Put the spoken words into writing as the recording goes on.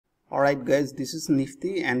Alright guys, this is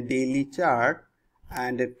Nifty and daily chart,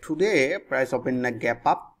 and today price opened a gap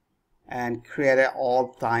up and created an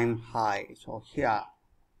all-time high. So here,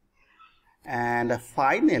 and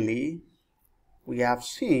finally we have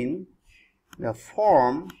seen the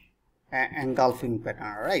form an engulfing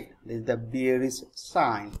pattern, right? This is the bearish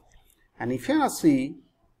sign, and if you see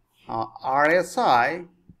RSI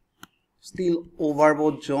still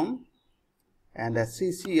overbought zone, and the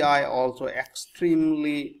CCI also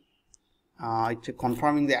extremely it's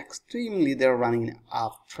confirming the extremely they're running an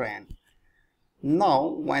uptrend. Now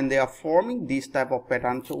when they are forming this type of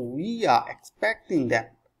pattern, so we are expecting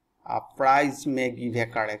that price may give a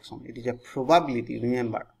correction. It is a probability,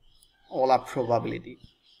 remember, all are probability.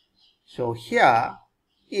 So here,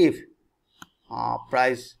 if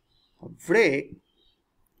price break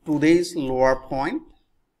today's lower point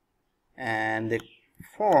and they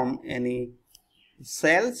form any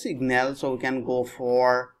sell signal, so we can go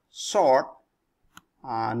for short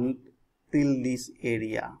till this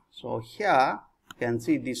area. So here you can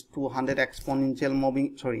see this 200 exponential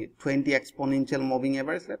moving, 20 exponential moving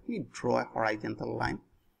average. Let me draw a horizontal line,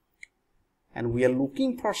 and we are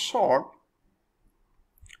looking for short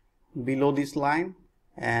below this line,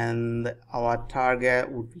 and our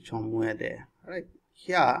target would be somewhere there, right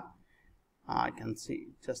here. I can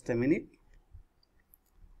see, just a minute,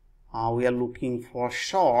 we are looking for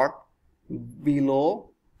short below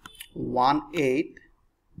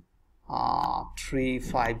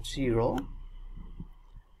 18350,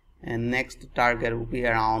 and next target will be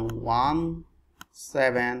around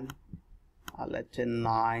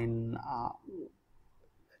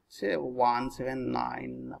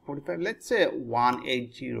 17945, let's say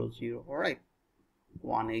 1800. All right,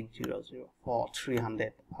 1800 for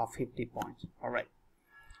 350 points. All right,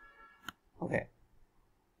 okay.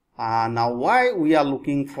 Now why we are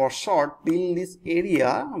looking for short till this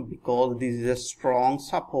area? Because this is a strong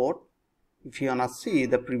support. If you wanna see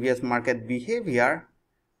the previous market behavior,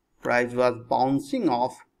 price was bouncing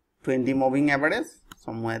off 20 moving average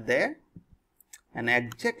somewhere there, and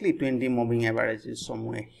exactly 20 moving average is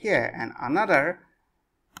somewhere here, and another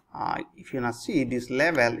if you wanna see this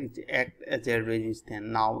level, it act as a resistance,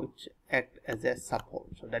 now it act as a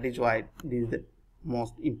support. So that is why this is the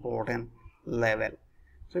most important level.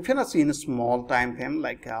 So if you want to see in a small time frame,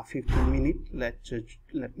 like 15 minutes, let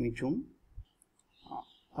me zoom.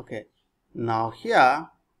 Okay, now here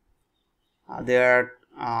there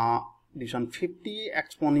are this one 50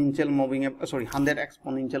 exponential moving, 100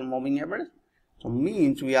 exponential moving average. So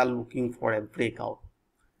means we are looking for a breakout.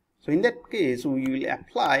 So in that case, we will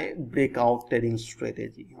apply breakout trading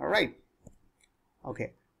strategy. All right.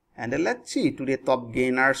 Okay, and let's see today top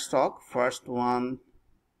gainer stock. First one,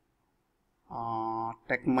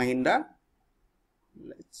 Tech Mahindra.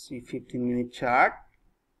 Let's see 15-minute chart,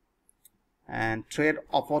 and trade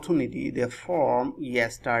opportunity they formed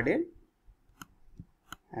yesterday,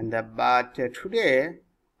 and but today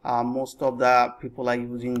most of the people are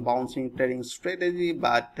using bouncing trading strategy,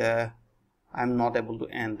 but I'm not able to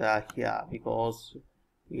enter here because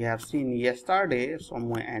we have seen yesterday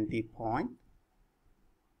somewhere entry point.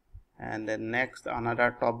 And then next,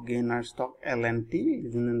 another top gainer stock L&T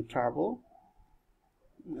is in trouble.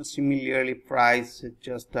 Similarly, price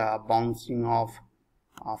just bouncing off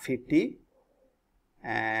 50,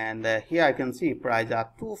 and here I can see price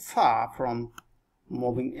are too far from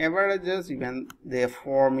moving averages, even they are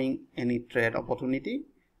forming any trade opportunity,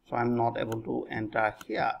 so I'm not able to enter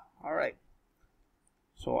here. All right,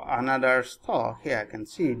 so another stock here I can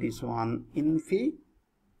see this one Infi,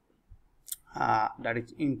 that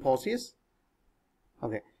is Infosys.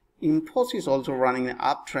 Okay, Infosys also running an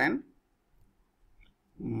uptrend.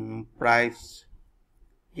 Price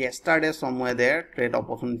yesterday somewhere there trade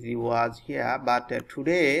opportunity was here, but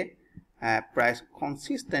today price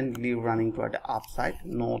consistently running toward the upside,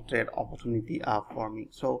 no trade opportunity are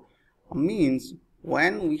forming. So means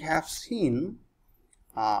when we have seen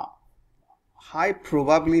high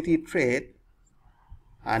probability trade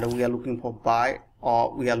and we are looking for buy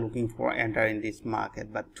or we are looking for enter in this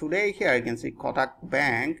market, but today here you can see Kotak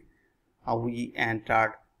Bank, we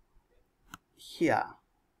entered here.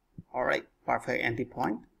 All right, perfect entry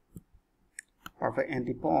point,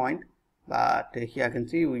 but here I can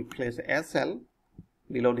see we place SL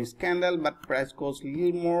below this candle, but price goes a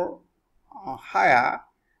little more higher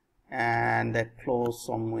and close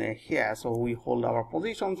somewhere here, so we hold our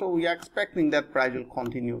position. So we are expecting that price will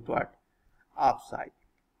continue toward upside.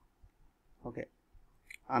 Okay,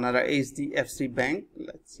 another HDFC Bank,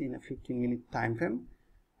 let's see in a 15-minute time frame,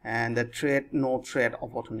 and the trade, no trade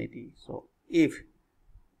opportunity. So if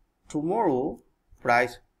tomorrow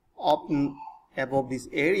price open above this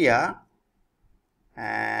area,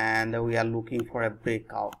 and we are looking for a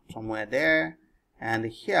breakout somewhere there, and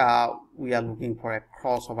here we are looking for a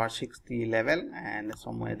crossover 60 level and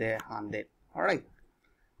somewhere there 100. All right,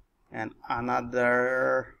 and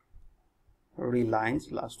another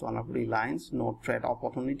Reliance, last one of Reliance, no trade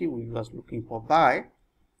opportunity. We was looking for buy,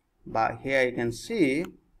 but here you can see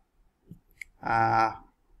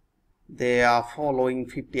they are following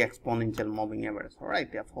 50 exponential moving average. All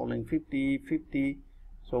right, they are following 50.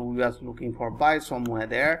 So we was looking for buy somewhere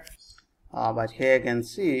there, but here you can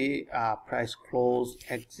see price closed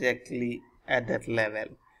exactly at that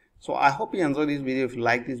level. So I hope you enjoyed this video. If you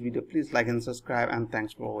like this video, please like and subscribe, and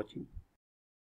thanks for watching.